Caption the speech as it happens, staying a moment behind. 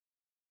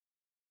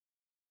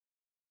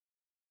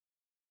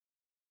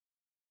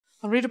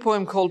I'll read a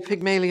poem called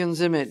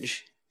Pygmalion's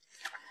Image.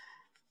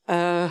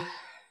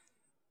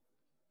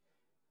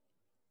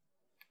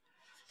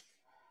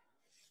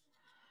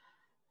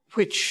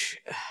 Which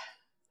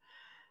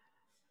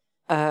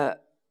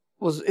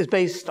is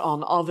based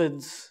on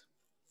Ovid's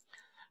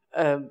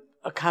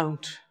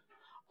account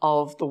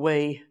of the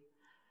way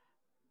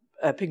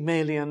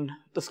Pygmalion,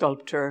 the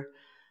sculptor,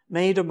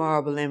 made a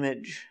marble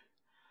image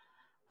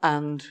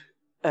and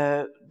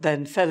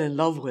then fell in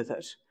love with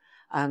it,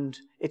 and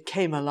it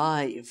came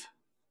alive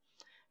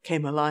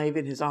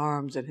in his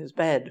arms, in his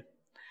bed.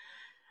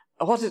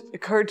 What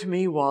occurred to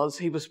me was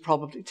he was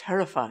probably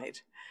terrified,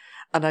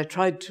 and I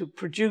tried to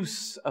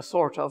produce a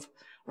sort of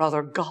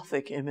rather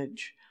Gothic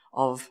image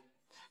of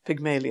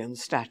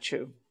Pygmalion's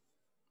statue.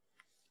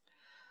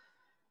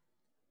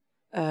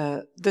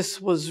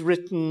 This was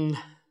written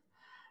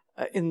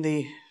in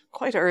the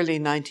quite early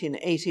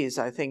 1980s,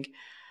 I think,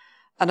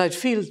 and I'd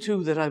feel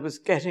too that I was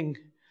getting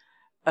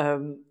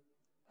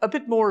a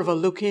bit more of a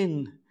look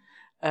in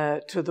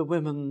to the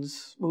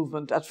women's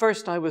movement. At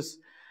first I was,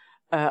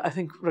 I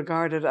think,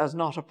 regarded as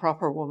not a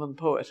proper woman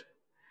poet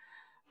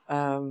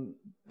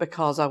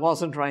because I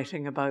wasn't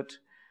writing about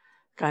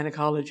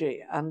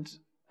gynecology, and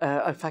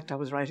in fact I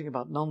was writing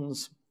about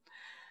nuns.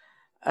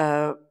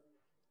 And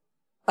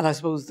I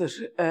suppose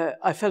that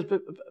I felt,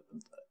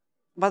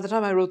 by the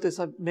time I wrote this,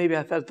 maybe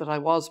I felt that I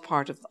was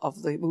part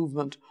of the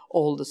movement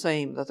all the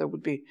same, that there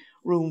would be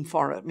room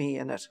for me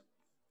in it.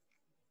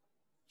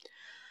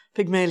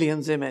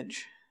 Pygmalion's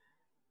Image.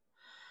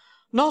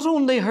 Not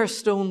only her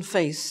stone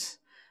face,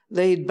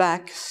 laid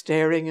back,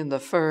 staring in the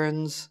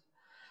ferns,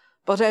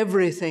 but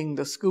everything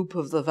the scoop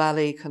of the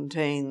valley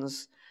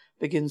contains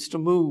begins to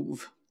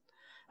move,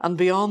 and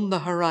beyond the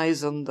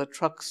horizon the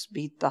trucks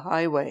beat the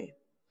highway.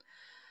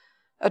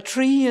 A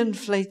tree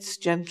inflates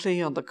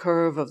gently on the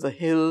curve of the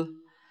hill,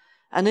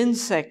 an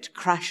insect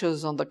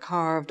crashes on the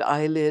carved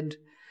eyelid,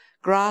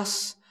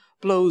 grass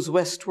blows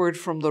westward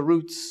from the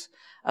roots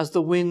as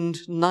the wind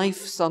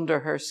knifes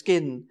under her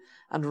skin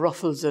and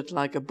ruffles it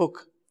like a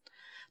book.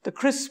 The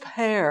crisp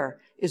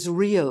hair is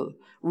real,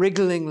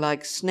 wriggling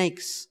like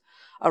snakes,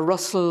 a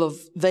rustle of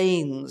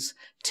veins,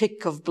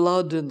 tick of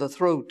blood in the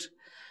throat.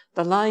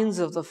 The lines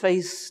of the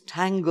face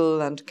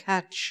tangle and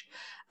catch,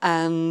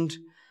 and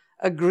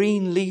a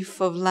green leaf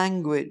of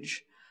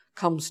language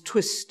comes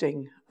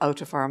twisting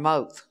out of her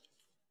mouth.